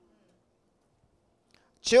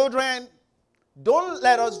Children, don't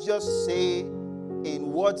let us just say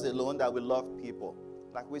in words alone that we love people.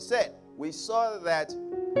 Like we said, we saw that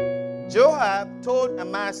Joab told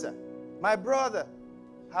Amasa, my brother,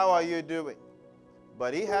 how are you doing?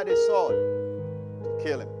 But he had a sword to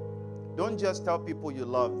kill him. Don't just tell people you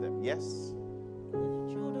love them. Yes?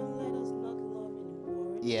 Children, let us not love in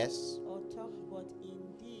word Yes. or talk, but in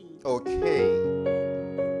deed. Okay.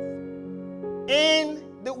 In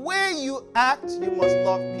the way you act, you must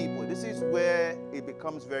love people. This is where it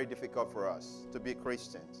becomes very difficult for us to be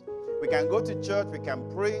Christians. We can go to church, we can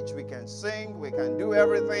preach, we can sing, we can do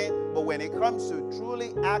everything, but when it comes to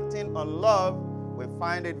truly acting on love, we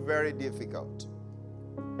find it very difficult.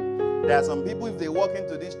 There are some people, if they walk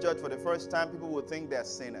into this church for the first time, people will think they're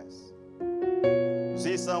sinners. You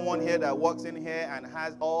see someone here that walks in here and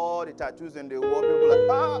has all the tattoos in the wall, people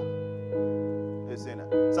are like, a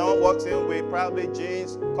sinner. Someone walks in with probably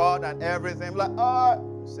jeans, cut and everything, like,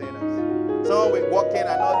 sinners. Someone will walk in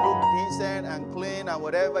and not look decent and clean and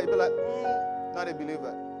whatever, you'll be like, not a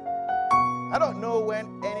believer. I don't know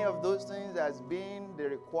when any of those things has been the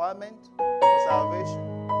requirement for salvation.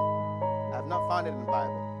 I've not found it in the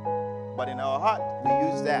Bible. But in our heart, we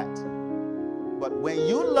use that. But when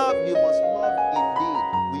you love, you must love indeed.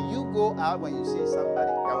 When you go out, when you see somebody,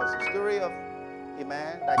 there was a story of a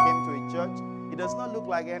man that came to a church. He does not look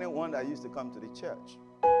like anyone that used to come to the church.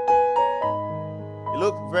 He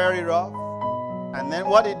looked very rough. And then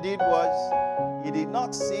what he did was, he did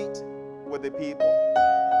not sit with the people.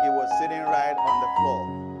 He was sitting right on the floor.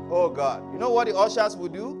 Oh God. You know what the ushers will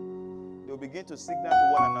do? They will begin to signal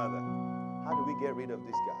to one another. How do we get rid of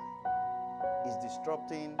this guy? He's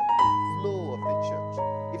disrupting the flow of the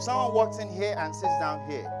church. If someone walks in here and sits down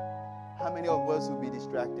here, how many of us will be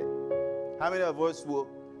distracted? How many of us will?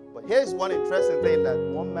 But here's one interesting thing that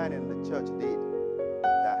one man in the church did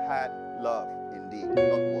that had love indeed,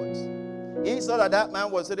 not words. He saw that that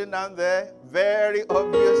man was sitting down there, very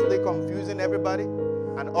obviously confusing everybody.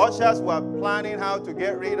 And ushers were planning how to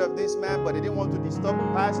get rid of this man, but they didn't want to disturb the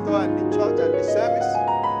pastor and the church and the service.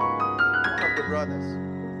 One of the brothers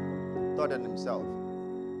thought to himself,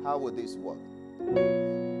 how would this work?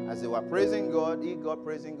 As they were praising God, he got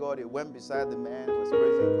praising God. He went beside the man who was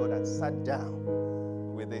praising God and sat down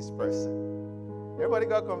with this person. Everybody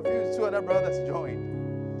got confused. Two other brothers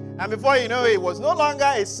joined. And before you know it, it was no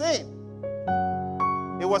longer a sin.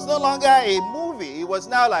 It was no longer a movie. It was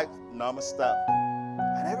now like normal stuff.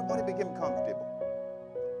 And everybody became comfortable.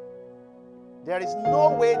 There is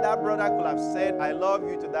no way that brother could have said, I love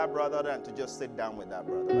you to that brother than to just sit down with that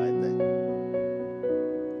brother right there.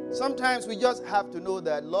 Sometimes we just have to know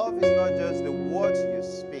that love is not just the words you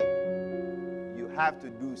speak. You have to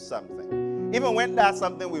do something. Even when that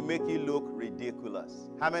something will make you look ridiculous.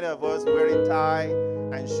 How many of us wearing tie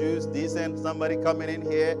and shoes, decent, somebody coming in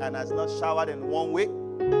here and has not showered in 1 week?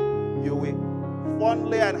 You will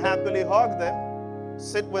fondly and happily hug them,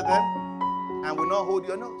 sit with them, and will not hold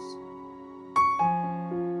your nose.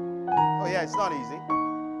 Oh yeah, it's not easy.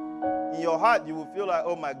 In your heart, you will feel like,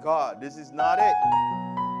 oh my God, this is not it.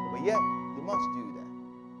 But yet, you must do that.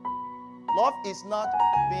 Love is not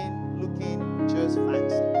being looking just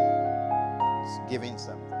fancy. It's giving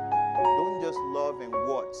something. Don't just love in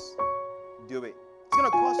words. Do it. It's going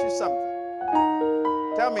to cost you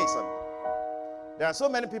something. Tell me something. There are so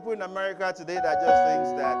many people in America today that just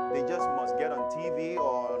thinks that they just must get on TV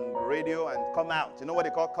or on radio and come out. You know what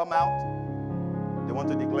they call come out? They want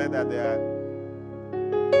to declare that they are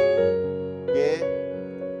gay,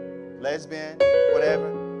 lesbian,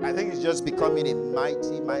 whatever. I think it's just becoming a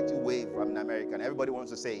mighty, mighty wave from America, and everybody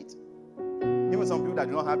wants to say it. Even some people that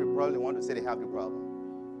do not have the problem, they want to say they have the problem.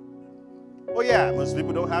 Oh yeah, most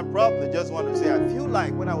people don't have problems. They just want to say, I feel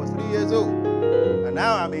like when I was 3 years old, and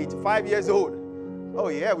now I'm 85 years old. Oh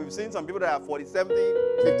yeah, we've seen some people that are 40-something,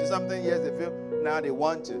 50-something years, they feel, now they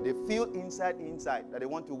want to. They feel inside that they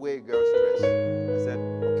want to wear a girl's dress. I said,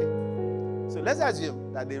 okay. So let's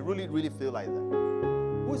assume that they really, really feel like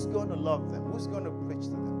that. Who's going to love them? Who's going to preach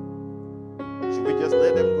to them? Should we just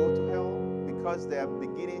let them go to hell because they are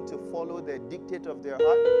beginning to follow the dictate of their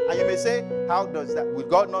heart? And you may say, how does that? Will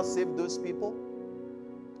God not save those people?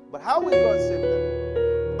 But how will God save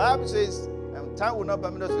them? The Bible says, and time will not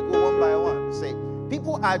permit us to go one by one. Say,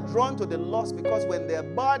 people are drawn to the lost because when their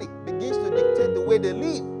body begins to dictate the way they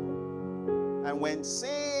live, and when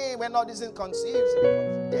all this sin conceives, it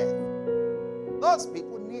becomes death. Those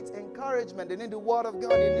people need encouragement. They need the word of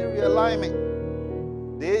God. They need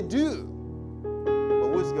realignment. They do. But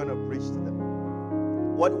who's going to preach to them?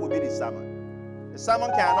 What will be the sermon? The sermon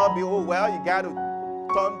cannot be, oh, well, you got to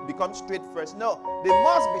become straight first. No, they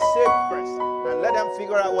must be saved first and let them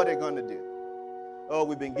figure out what they're going to do. Oh,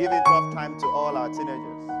 we've been giving tough time to all our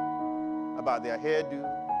teenagers about their hairdo,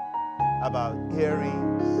 about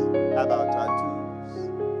earrings, about tattoos.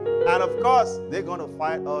 And of course, they're going to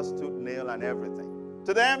fight us tooth, nail, and everything.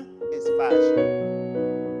 To them, it's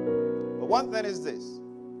fashion. But one thing is this.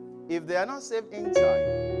 If they are not saved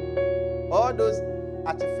inside, all those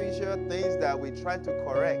artificial things that we try to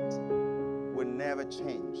correct will never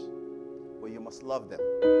change. But you must love them.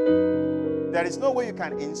 There is no way you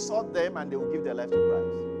can insult them and they will give their life to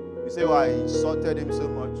Christ. You say, well, I insulted him so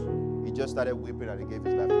much, he just started weeping and he gave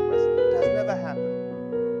his life to Christ. It has never happened.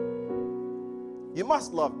 You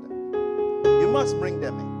must love them. You must bring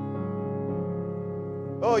them in.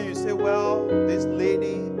 Oh, you say, well, this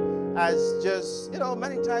lady has just,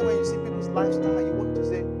 many times when you see people's lifestyle, you want to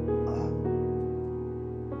say,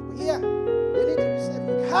 yeah, they need to be saved.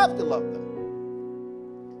 You have to love them.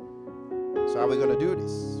 So how are we going to do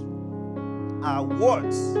this? Our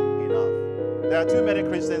words enough. There are too many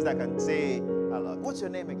Christians that can say, I love you. What's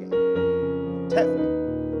your name again?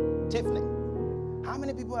 Tiffany. How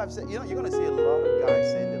many people have said, you're going to see a lot of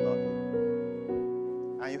guys saying they love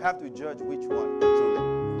you. And you have to judge which one truly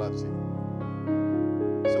loves you.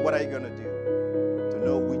 So what are you going to do to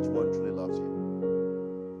know which one truly loves you?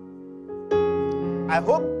 I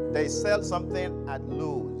hope they sell something at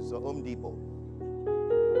Lowe's or Home Depot.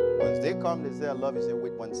 Once they come, they say, I love you. Say,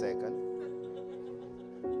 wait 1 second.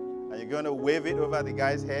 And you're going to wave it over the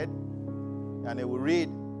guy's head, and it will read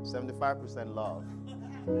 75% love.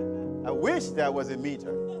 I wish there was a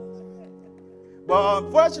meter. But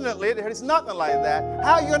unfortunately, there is nothing like that.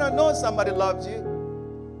 How are you going to know somebody loves you?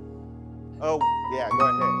 Oh, yeah, go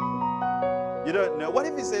ahead. You don't know. What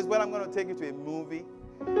if he says, well, I'm going to take you to a movie,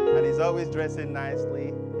 and he's always dressing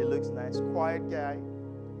nicely. He looks nice, quiet guy.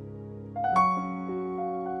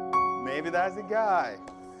 Maybe that's the guy.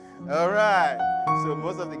 All right. So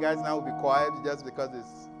most of the guys now will be quiet just because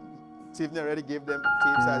Tiffany already gave them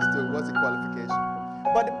tips as to what's the qualification.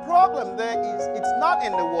 But the problem there is it's not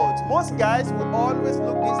in the words. Most guys will always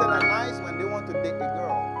look decent and nice when they want to date a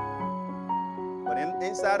girl. But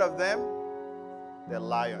inside of them, they're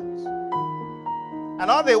lions.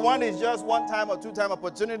 And all they want is just 1 time or 2 time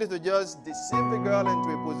opportunity to just deceive the girl into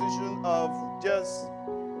a position of just,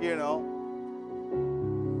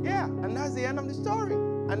 yeah, and that's the end of the story.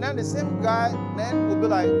 And then the same guy then will be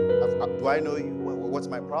like, do I know you? What's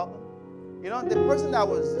my problem? The person that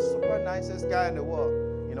was the super nicest guy in the world,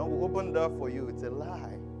 will open the door for you. It's a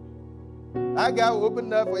lie. That guy will open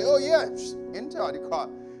the door for you. Oh, yeah, enter the car.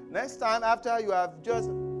 Next time, after you have just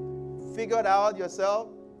figured out yourself,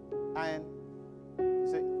 and you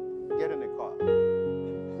say, get in the car.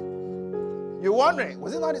 You're wondering,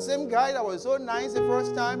 was it not the same guy that was so nice the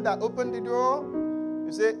first time that opened the door?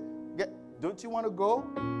 You say, don't you want to go?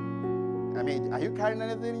 I mean, are you carrying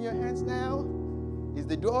anything in your hands now? Is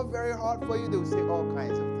the door very hard for you? They will say all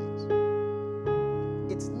kinds of things.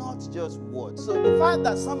 It's not just words. So the fact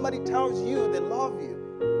that somebody tells you they love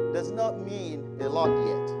you does not mean a lot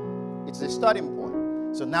yet. It's a starting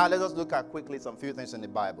point. So now let us look at quickly some few things in the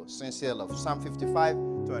Bible. Sincere love. Psalm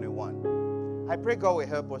 55:21. I pray God will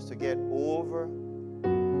help us to get over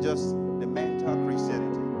just the mental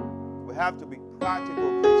Christianity. We have to be practical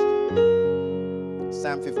Christians.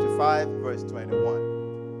 Psalm 55, verse 21.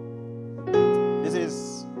 This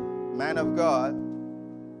is man of God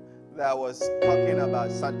that was talking about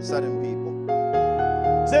certain people.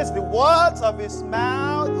 It says, the words of his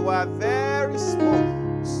mouth were very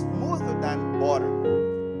smooth, smoother than butter.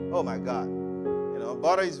 Oh my God.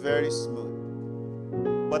 Butter is very smooth.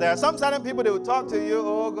 But there are some certain people, they will talk to you,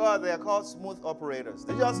 oh God, they are called smooth operators.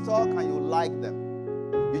 They just talk and you like them.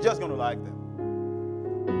 You're just going to like them.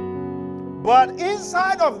 But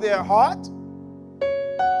inside of their heart,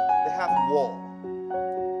 they have war.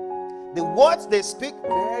 The words they speak,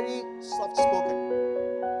 very soft-spoken.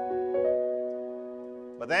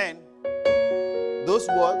 But then, those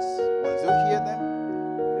words, once you hear them,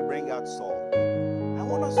 they bring out sword. I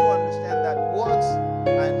want us to understand that words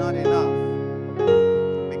are not enough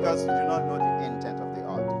because you do not know the intent of the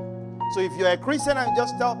heart. So if you're a Christian and you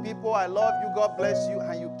just tell people, I love you, God bless you,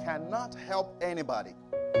 and you cannot help anybody,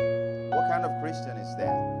 what kind of Christian is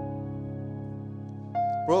that?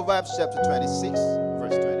 Proverbs chapter 26,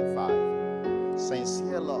 verse 25.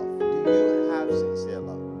 Sincere love. Do you have sincere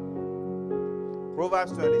love?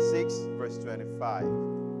 Proverbs 26, verse 25.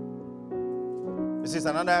 This is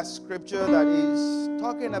another scripture that is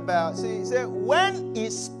talking about, see, say, when he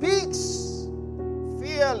speaks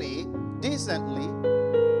fairly, decently,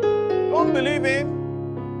 don't believe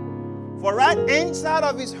him. For right inside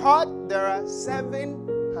of his heart, there are 7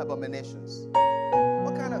 abominations.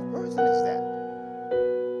 What kind of person is that?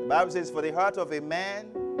 The Bible says, for the heart of a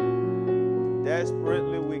man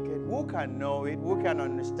desperately wicked. Who can know it? Who can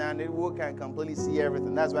understand it? Who can completely see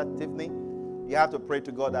everything? That's why, Tiffany, you have to pray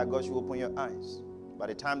to God that God should open your eyes. By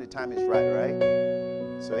the time is right?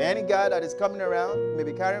 So any guy that is coming around, you may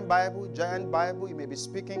be carrying Bible, giant Bible, you may be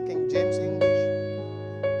speaking King James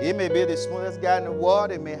English. He may be the smoothest guy in the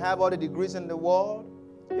world. He may have all the degrees in the world.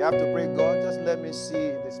 You have to pray, God, just let me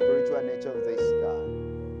see the spiritual nature of this guy.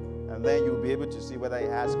 And then you'll be able to see whether he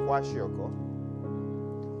has kwashiorkor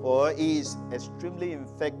or he is extremely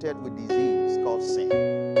infected with disease called sin.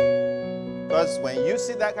 Because when you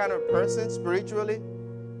see that kind of person spiritually,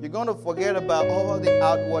 you're going to forget about all the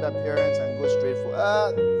outward appearance and go straight for,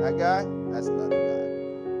 that guy, that's not the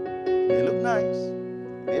guy. They look nice.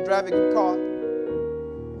 They drive a good car.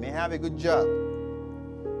 May have a good job.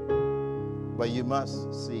 But you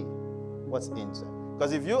must see what's inside.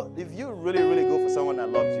 Because if you really, really go for someone that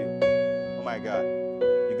loves you, oh my God,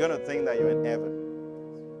 you're going to think that you're in heaven.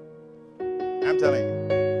 I'm telling you.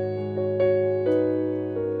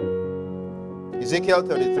 Ezekiel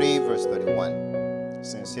 33 verse 31.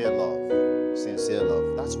 Sincere love. Sincere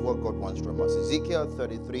love. That's what God wants from us. Ezekiel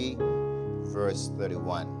 33 verse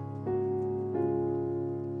 31.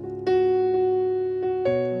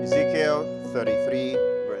 Ezekiel 33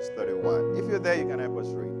 verse 31. If you're there, you can help us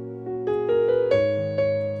read.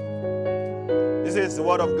 This is the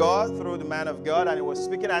word of God through the man of God, and he was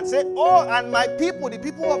speaking and said, oh, and my people, the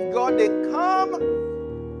people of God, they come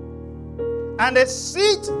and they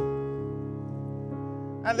sit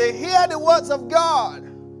and they hear the words of God,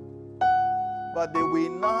 but they will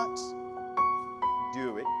not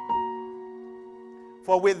do it.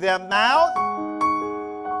 For with their mouth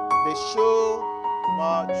they show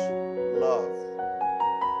much love.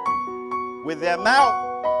 With their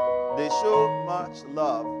mouth they show much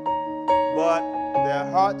love, but their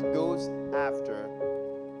heart goes after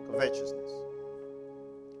covetousness.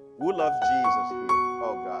 Who loves Jesus here?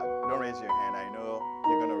 Oh God, don't raise your hand. I know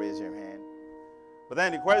you're going to raise your hand. But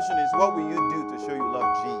then the question is, what will you do to show you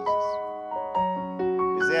love Jesus?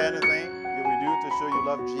 Is there anything you will do to show you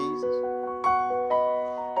love Jesus?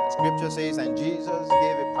 The scripture says, and Jesus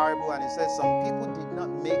gave a parable, and he said some people did not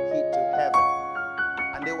make it to heaven.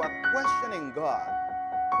 And they were questioning God.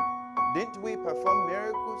 Didn't we perform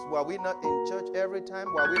miracles? Were we not in church every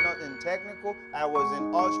time? Were we not in technical? I was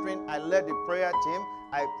in Austrian. I led the prayer team.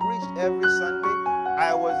 I preached every Sunday.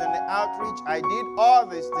 I was in the outreach. I did all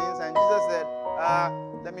these things. And Jesus said,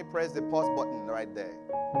 let me press the pause button right there.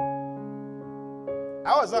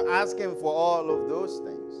 I was not asking for all of those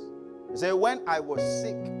things. He said, when I was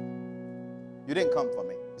sick, you didn't come for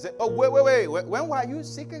me. He said, oh, wait. When were you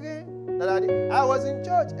sick again? I was in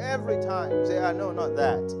church every time. He said, no, not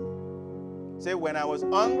that. Say, when I was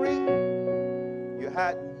hungry, you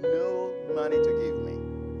had no money to give me.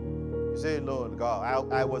 You say, Lord God,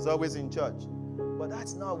 I was always in church. But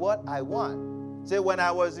that's not what I want. Say, when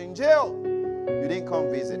I was in jail, you didn't come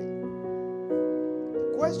visiting.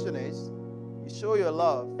 The question is, you show your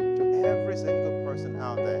love to every single person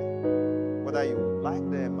out there, whether you like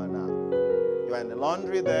them or not. You are in the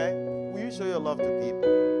laundry there, will you show your love to people?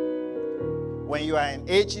 When you are in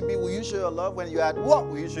HEB, will you show your love? When you are at work,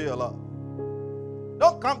 will you show your love?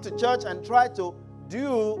 Don't come to church and try to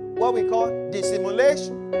do what we call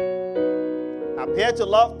dissimulation. Appear to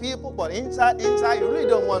love people, but inside you really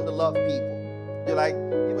don't want to love people. You're like,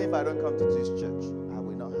 even if I don't come to this church, I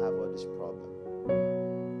will not have all this problem.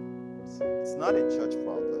 It's not a church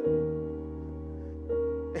problem.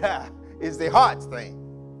 Yeah, it's the heart thing.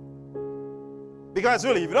 Because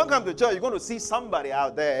really, if you don't come to church, you're going to see somebody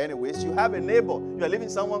out there anyways. You have a neighbor. You are leaving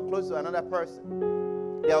someone close to another person.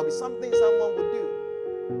 There will be something someone would do.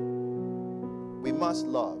 We must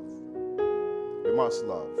love. We must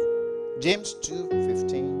love. James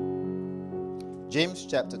 2:15. James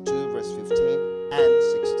chapter 2, verse 15 and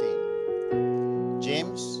 16.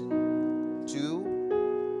 James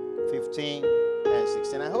 2:15 and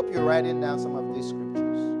 16. I hope you're writing down some of these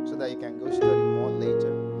scriptures so that you can go study more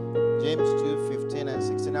later. James 2:15 and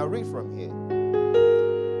 16. I'll read from here.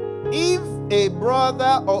 If a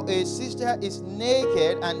brother or a sister is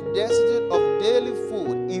naked and destitute of daily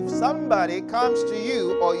food, if somebody comes to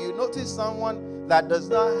you or you notice someone that does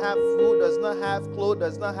not have food, does not have clothes,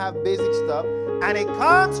 does not have basic stuff, and it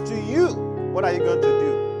comes to you, what are you going to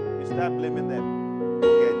do? You start blaming them. Go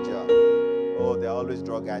get a job. Oh, they're always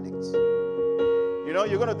drug addicts. You know,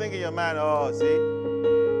 you're going to think in your mind, oh, see,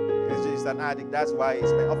 he's just an addict. That's why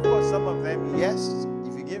he's mad. Of course, some of them, yes,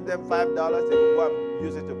 if you give them $5, they will go and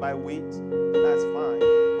use it to buy wheat. That's fine.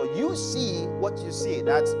 But you see what you see.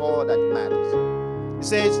 That's all that matters. It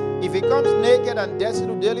says, if he comes naked and destitute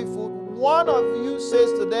of daily food, one of you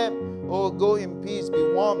says to them, oh, go in peace, be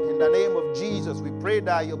warmed in the name of Jesus, we pray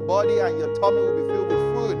that your body and your tummy will be filled with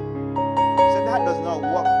food. So that does not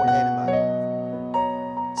work for anybody.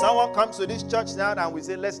 Someone comes to this church now and we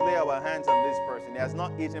say, let's lay our hands on this person. He has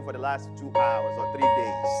not eaten for the last 2 hours or 3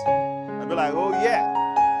 days. And be like, oh yeah.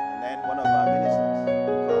 And then one of our ministers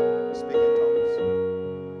will come, speak in tongues.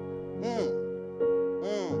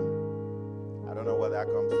 I don't know where that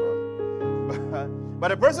comes from. But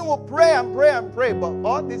the person will pray and pray and pray. But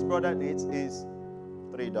all this brother needs is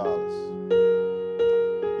 $3.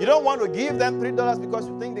 You don't want to give them $3 because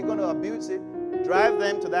you think they're going to abuse it. Drive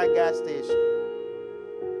them to that gas station.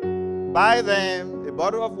 Buy them a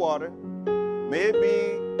bottle of water.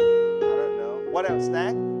 Maybe, I don't know, what else,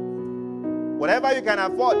 snack? Whatever you can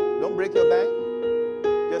afford. Don't break your bank.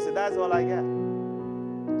 Just say, that's all I got.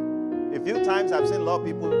 A few times I've seen a lot of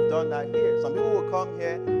people who've done that here. Some people will come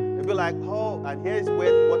here. They'll be like, oh, and here's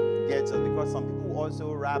where what gets us. Because some people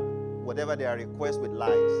also wrap whatever their request with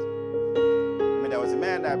lies. I mean, there was a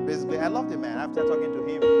man that basically, I love the man. After talking to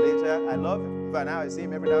him later, I love him. But now I see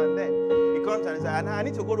him every now and then. He comes and he says, I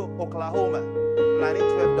need to go to Oklahoma. And I need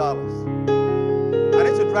 $12. I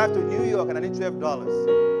need to drive to New York and I need $12.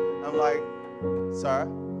 I'm like, sir,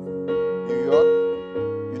 New York,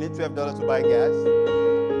 you need $12 to buy gas?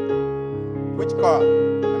 Which car?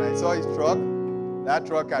 And I saw his truck. That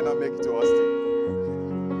truck cannot make it to Austin.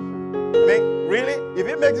 I mean, really? If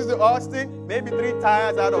it makes it to Austin, maybe 3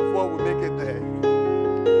 tires out of 4 will make it there.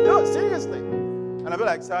 No, seriously. And I'll be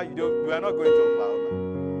like, sir, you are not going to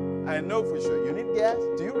Oklahoma. I know for sure. You need gas?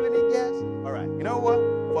 Do you really need gas? All right. You know what?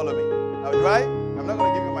 Follow me. I'll drive. I'm not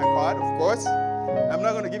going to give you my card, of course. I'm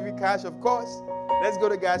not going to give you cash, of course. Let's go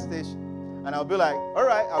to the gas station. And I'll be like, all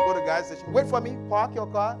right, I'll go to the gas station. Wait for me. Park your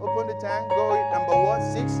car. Open the tank. Go in. Number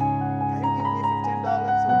 6. Can you give me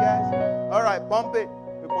 $15 for gas? All right, pump it.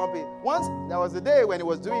 We pump it. Once, there was a day when he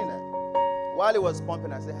was doing that. While he was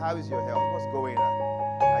pumping, I said, how is your health? What's going on?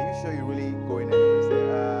 Are you sure you're really going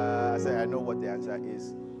anywhere? I said, I know what the answer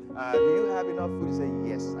is. Do you have enough food? He said,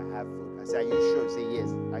 yes, I have food. I said, are you sure? He said,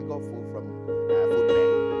 yes, I got food from food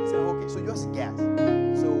bank. I said, okay, so just gas.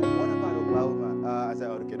 So what about Oklahoma? I said,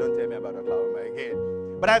 okay, don't tell me about Oklahoma again.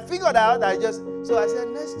 But I figured out that so I said,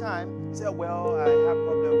 next time. He said, well, I have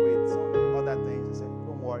problem with some other things. I said,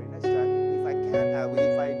 don't worry, next time. If I can, I will.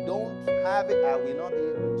 If I don't have it, I will not be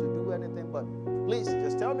able to do anything. But please,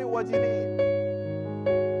 just tell me what you need.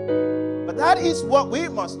 But that is what we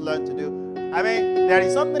must learn to do. I mean, there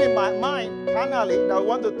is something in my mind, carnally, that I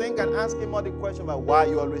want to think and ask him all the question about why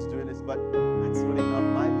you're always doing this, but that's really not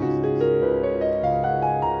my business.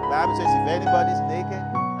 The Bible says if anybody's naked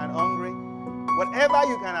and hungry, whatever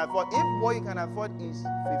you can afford, if what you can afford is 15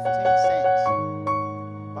 cents,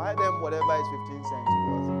 buy them whatever is 15 cents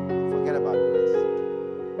worth. Forget about the rest.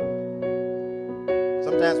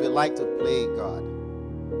 Sometimes we like to play God.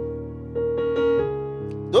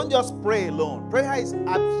 Don't just pray alone. Prayer is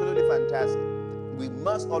absolutely fantastic. We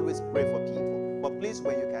must always pray for people. But please,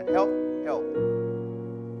 when you can help, help.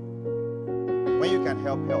 When you can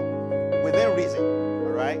help, help. Within reason,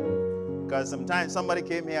 all right? Because sometimes somebody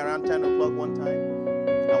came here around 10 o'clock one time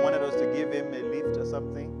and wanted us to give him a lift or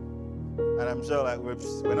something. And I'm sure like, we're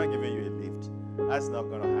not giving you a lift. That's not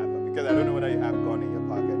going to happen. Because I don't know whether you have gun in your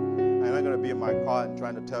pocket. I'm not going to be in my car and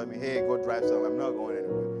trying to tell me, hey, go drive somewhere. I'm not going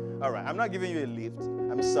anywhere. All right, I'm not giving you a lift.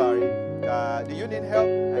 I'm sorry. Do you need help?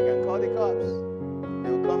 I can call the cops. They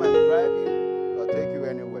will come and drive you or take you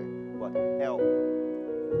anywhere. But help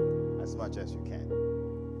as much as you can.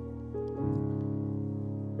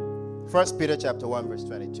 1 Peter chapter 1, verse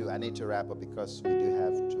 22. I need to wrap up because we do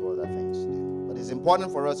have 2 other things to do. But it's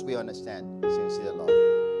important for us we understand sincere love.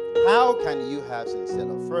 How can you have sincere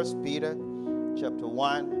love? 1 Peter chapter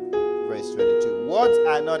 1, verse 22. Words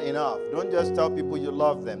are not enough. Don't just tell people you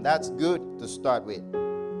love them. That's good to start with.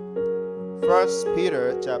 1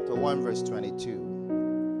 Peter chapter 1, verse 22.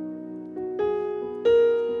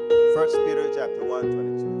 1 Peter chapter 1,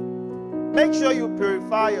 22. Make sure you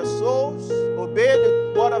purify your souls. Obey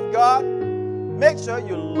the word of God. Make sure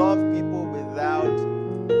you love people without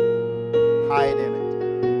hiding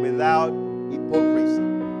it. Without hypocrisy.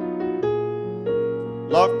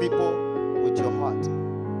 Love people with your heart.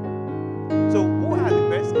 So who are the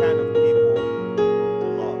best kind of people to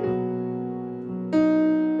love?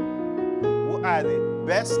 Who are the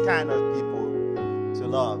best kind of people to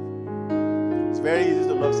love? It's very easy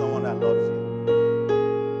to love someone that loves you.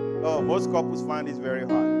 Oh, most couples find this very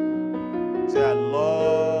hard. Say, I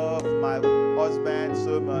love my husband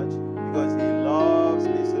so much because he loves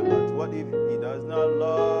me so much. What if he does not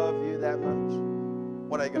love you that much?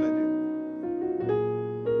 What are you going to do?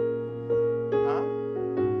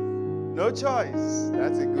 No choice.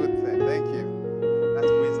 That's a good thing. Thank you. That's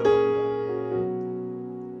wisdom of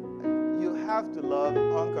God. You have to love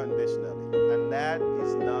unconditionally, and that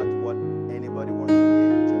is not what anybody wants to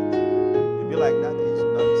hear in church. You'll be like, that is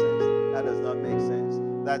nonsense. That does not make sense.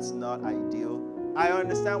 That's not ideal. I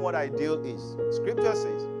understand what ideal is. Scripture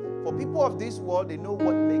says, for people of this world, they know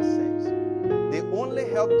what makes sense. They only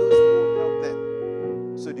help those who help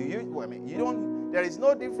them. So do you, there is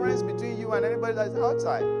no difference between you and anybody that's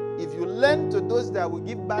outside. If you lend to those that will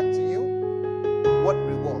give back to you, what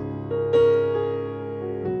reward?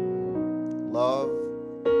 Love,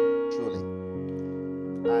 truly.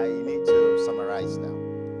 I need to summarize now.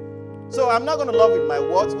 So I'm not going to love with my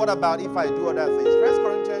words. What about if I do other things? 1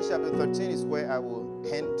 Corinthians chapter 13 is where I will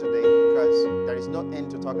end today, because there is no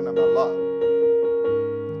end to talking about love.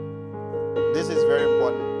 This is very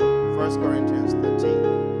important. 1 Corinthians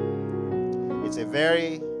 13. It's a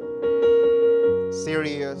very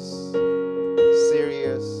serious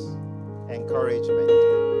encouragement.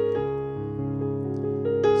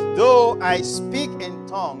 Though I speak in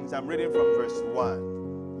tongues, I'm reading from verse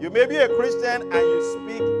 1. You may be a Christian and you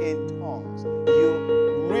speak in tongues. You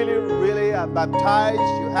really are baptized.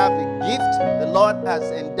 You have the gift the Lord has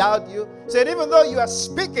endowed you. So even though you are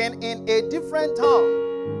speaking in a different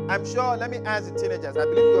tongue, I'm sure, let me ask the teenagers, I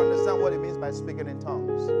believe you understand what it means by speaking in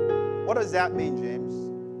tongues. What does that mean, James?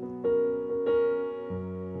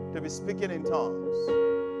 To be speaking in tongues.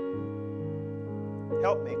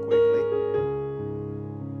 Help me quickly.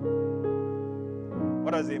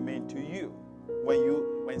 What does it mean to you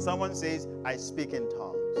when someone says, I speak in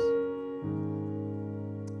tongues?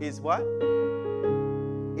 Is what?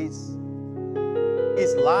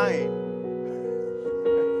 It's lying.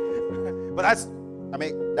 But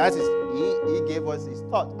that is, he gave us his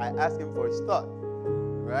thought. I asked him for his thought.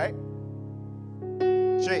 Right?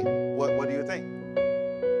 Shay, what do you think?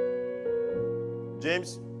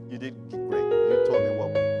 James, you did great. You told me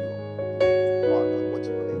what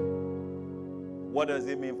you believe. What does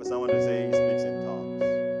it mean for someone to say he speaks in tongues?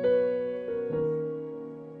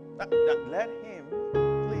 Let him,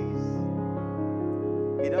 please.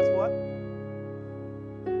 He does what?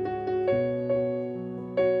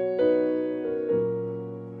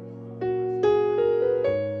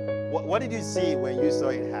 What did you see when you saw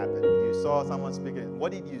it happen? You saw someone speaking.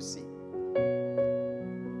 What did you see?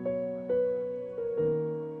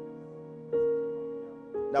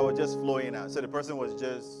 That was just flowing out. So the person was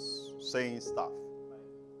just saying stuff.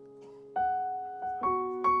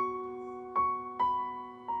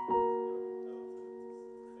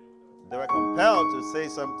 They were compelled to say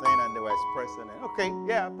something and they were expressing it. Okay,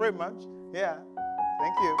 yeah, pretty much. Yeah,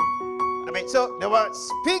 thank you. So they were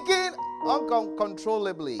speaking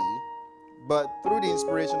uncontrollably, but through the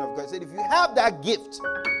inspiration of God. He said, if you have that gift,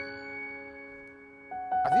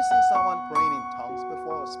 have you seen someone praying in tongues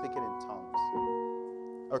before or speaking in tongues?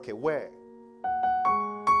 Okay, where?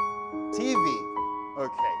 TV.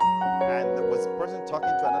 Okay. And there was a person talking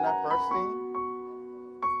to another person.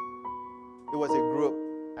 It was a group.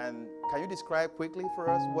 And can you describe quickly for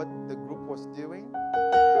us what the group was doing?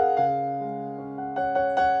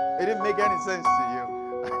 It didn't make any sense to you.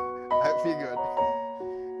 I figured.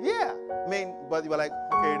 Yeah. But you were like,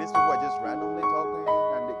 okay, these people are just randomly talking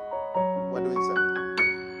and they were doing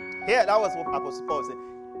something. Yeah, that was what Apostle Paul said.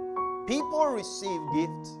 People receive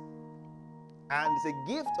gifts, and it's a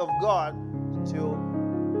gift of God to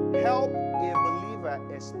help a believer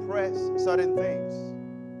express certain things,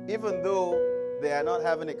 even though they are not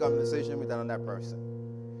having a conversation with another person.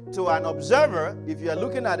 To an observer, if you are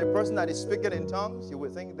looking at a person that is speaking in tongues, you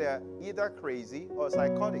would think they're either crazy or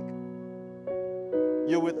psychotic.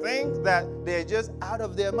 You would think that they're just out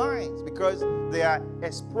of their minds because they are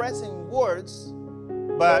expressing words,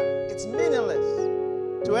 but it's meaningless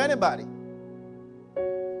to anybody.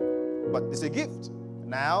 But it's a gift.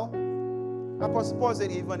 Now, Apostle Paul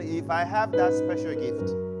said, even if I have that special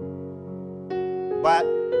gift,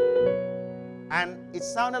 and it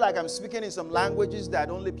sounded like I'm speaking in some languages that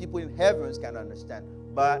only people in heavens can understand,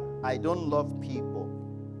 but I don't love people.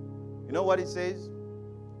 You know what it says?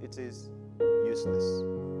 It is useless.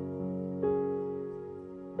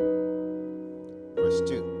 Verse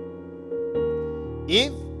 2.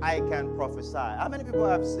 If I can prophesy. How many people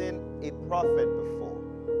have seen a prophet before?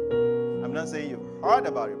 I'm not saying you've heard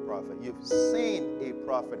about a prophet. You've seen a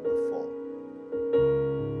prophet before.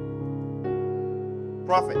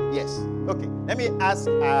 Prophet, yes. Okay, let me ask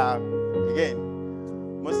again.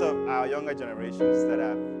 Most of our younger generations that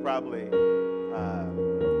are probably...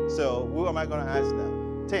 so who am I going to ask now?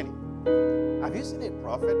 Tenny, have you seen a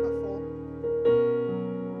prophet before?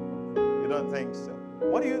 You don't think so?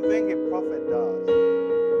 What do you think a prophet does?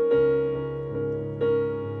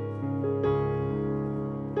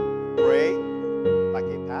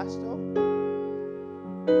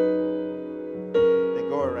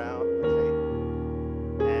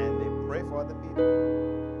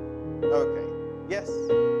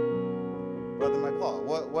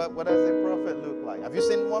 what does a prophet look like? Have you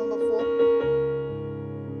seen one before?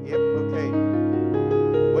 Yep, okay.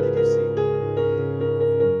 What did you see?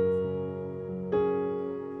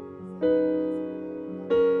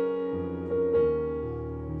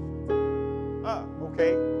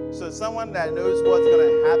 Okay. So someone that knows what's going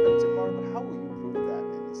to happen tomorrow, but how will you prove that?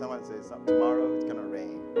 And someone says tomorrow it's going to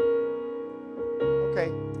rain. Okay.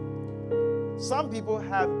 Some people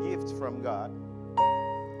have gifts from God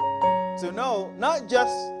to know not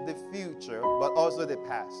just the future, but also the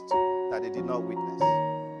past that they did not witness.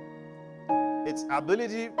 Its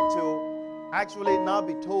ability to actually not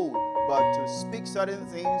be told, but to speak certain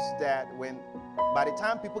things that by the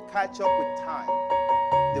time people catch up with time,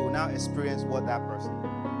 they will now experience what that person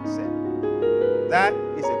said. That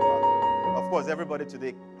is a prophet. Of course, everybody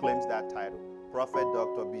today claims that title. Prophet,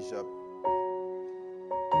 doctor, bishop,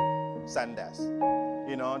 Sanders.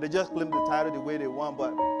 You know, they just claim the title the way they want,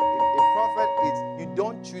 but a prophet is, you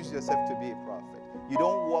don't choose yourself to be a prophet. You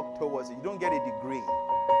don't walk towards it. You don't get a degree.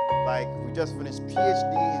 Like, we just finished PhD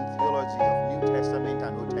in theology of New Testament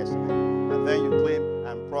and Old Testament. And then you claim,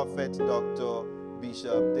 I'm prophet, doctor,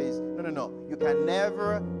 bishop, this. No. You can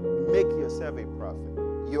never make yourself a prophet.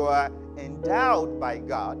 You are endowed by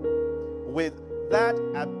God with that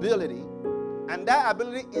ability, and that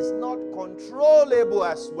ability is not controllable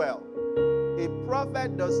as well. A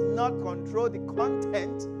prophet does not control the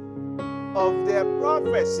content of their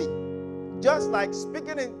prophecy. Just like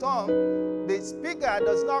speaking in tongues, the speaker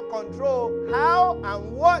does not control how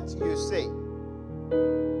and what you say,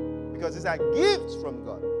 because these are gifts from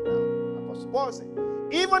God. Now, Apostle Paul said,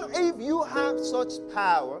 even if you have such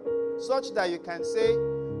power, such that you can say,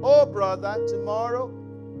 oh brother, tomorrow,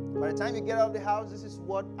 by the time you get out of the house, this is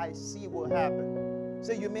what I see will happen.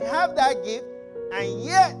 So you may have that gift, and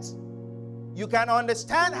yet you can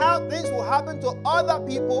understand how things will happen to other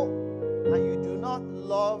people, and you do not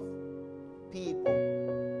love people.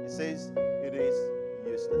 It says it is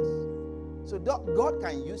useless. So God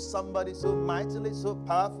can use somebody so mightily, so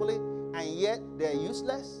powerfully, and yet they're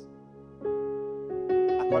useless.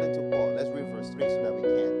 According to Paul, let's read verse 3 so that we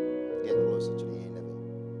can get closer to the end of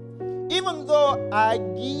it. Even though I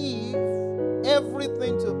give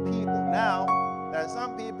everything to people. Now, there are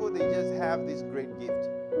some people, they just have this great gift.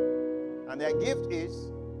 And their gift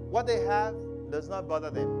is, what they have does not bother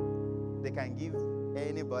them. They can give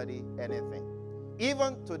anybody anything,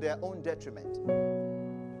 even to their own detriment.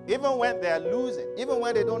 Even when they are losing, even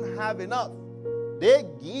when they don't have enough, they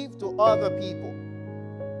give to other people.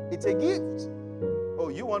 It's a gift. Oh,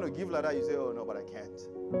 you want to give like that? You say, oh, no, but I can't.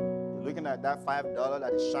 You're looking at that $5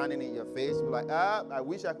 that is shining in your face. You're like, I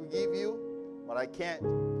wish I could give you, but I can't.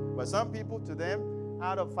 But some people, to them,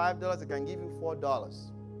 out of $5, they can give you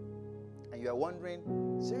 $4. And you are wondering,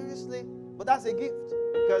 seriously? But that's a gift,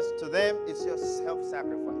 because to them, it's your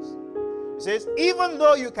self-sacrifice. It says, even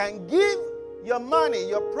though you can give your money,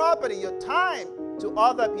 your property, your time to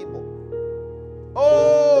other people,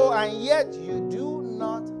 oh, and yet you do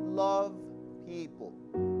not love people.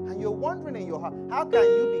 And you're wondering in your heart, how can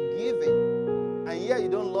you be giving and yet you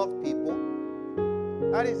don't love people?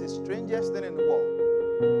 That is the strangest thing in the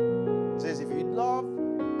world. It says if you don't love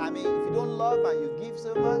and you give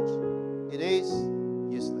so much, it is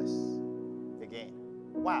useless. Again.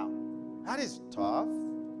 Wow. That is tough.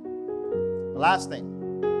 The last thing.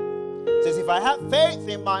 It says if I have faith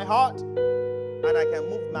in my heart and I can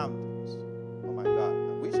move mountains. Oh my God,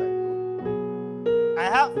 I wish I could. I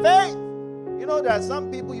have faith. You know, there are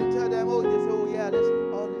some people you tell them, oh, they say, oh yeah,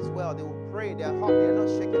 all is well. They will pray, their heart, they're not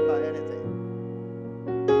shaken by anything.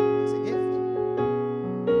 It's a gift.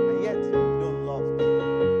 And yet, you don't love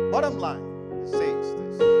people. Bottom line, it says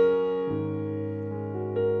this.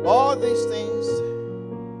 All these things,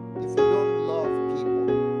 if you don't love people,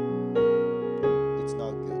 it's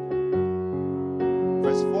not good.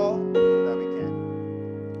 Verse 4, so that we can.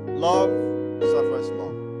 Love suffers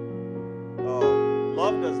long. Oh,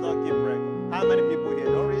 love does not keep record. How many people here,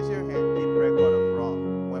 don't raise your hand, keep record of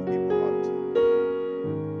wrong when people hurt you?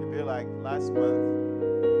 You'll be like last month,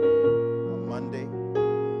 on Monday,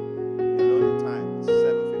 you know the time, it's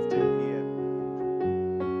 7:15 p.m.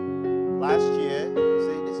 Last year, you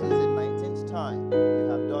say, this is the 19th time you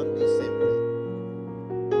have done the same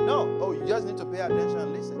thing. No, oh, you just need to pay attention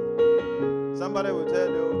and listen. Somebody will tell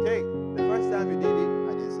you, okay, the first time you did it,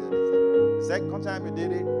 I didn't say anything. The second time you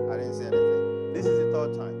did it, I didn't say anything. This is the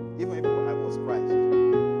third time. Even if I was Christ,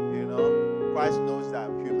 you know, Christ knows that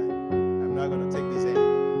I'm human. I'm not going to take this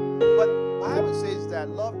anymore. But the Bible says that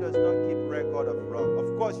love does not keep record of wrong.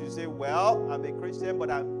 Of course, you say, well, I'm a Christian,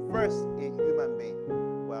 but I'm first a human being.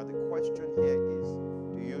 Well, the question here is,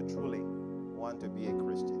 do you truly want to be a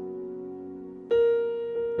Christian?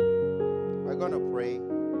 want to pray.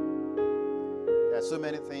 There are so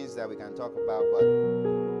many things that we can talk about, but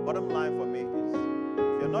bottom line for me is,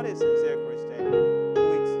 if you're not a sincere Christian,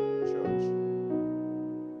 quit church.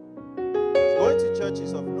 Going to church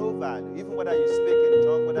is of no value. Even whether you speak in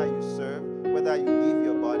tongues, whether you serve, whether you give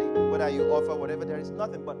your body, whether you offer, whatever, there is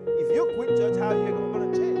nothing. But if you quit church, how are you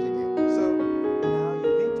going to change again? So now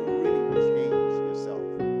you need to really change yourself.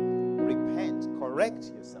 Repent,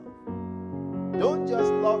 correct yourself. Don't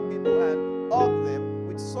just love people and hug them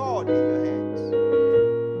with sword in your hands.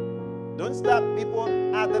 Don't stab people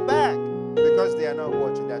at the back because they are not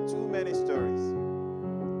watching. There are too many stories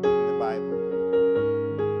in the Bible.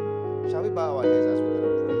 Shall we bow our heads as we're going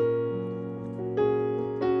to pray?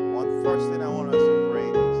 One first thing I want us to pray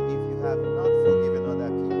is, if you have not forgiven other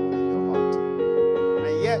people in your heart,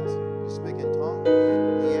 and yet you speak in tongues,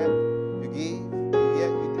 and yet you give, and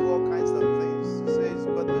yet you do all kinds of things, he says,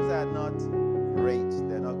 but those are not great,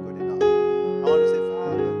 they're not good enough. I want to say,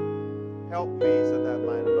 Father, help me so that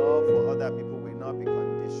my love for other people will not be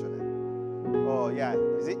conditional. Oh yeah,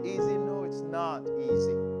 is it easy? No, it's not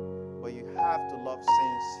easy. But you have to love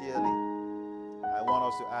sincerely. I want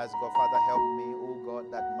us to ask God, Father, help me, oh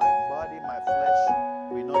God, that my body, my flesh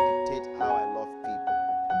will not dictate how I love people.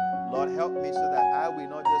 Lord, help me so that I will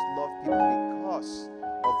not just love people because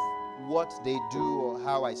of what they do or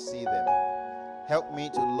how I see them. Help me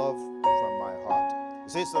to love from my heart. You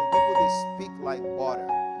see, some people, they speak like butter.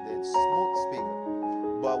 They're smooth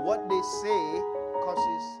speaker. But what they say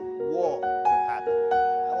causes war to happen.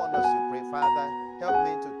 I want us to pray, Father, help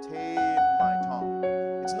me to tame my tongue.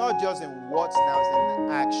 It's not just in words now, it's in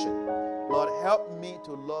action. Lord, help me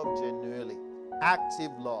to love genuinely.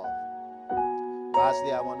 Active love.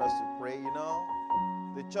 Lastly, I want us to pray,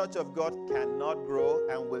 the church of God cannot grow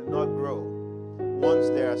and will not grow once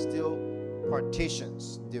there are still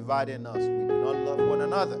partitions dividing us. We do not love one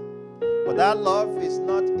another. But that love is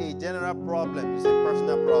not a general problem, it's a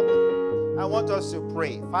personal problem. I want us to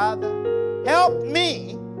pray, Father, help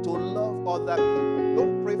me to love other people.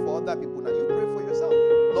 Don't pray for other people now, you pray for yourself.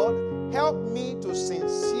 Lord, help me to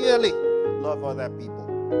sincerely love other people.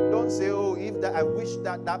 Don't say, oh, if that I wish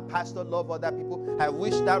that pastor loved other people, I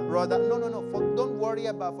wish that brother. No. Don't worry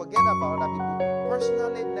about, forget about other people.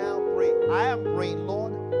 Personally now pray. I am praying,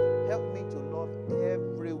 Lord, help me to love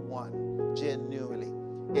everyone genuinely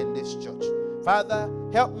in this church. Father,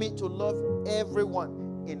 help me to love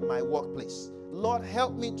everyone in my workplace. Lord,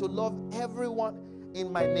 help me to love everyone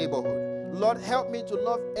in my neighborhood. Lord, help me to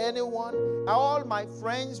love anyone, all my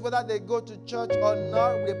friends, whether they go to church or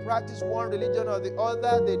not, they practice one religion or the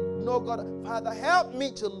other, they know God. Father, help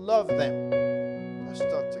me to love them.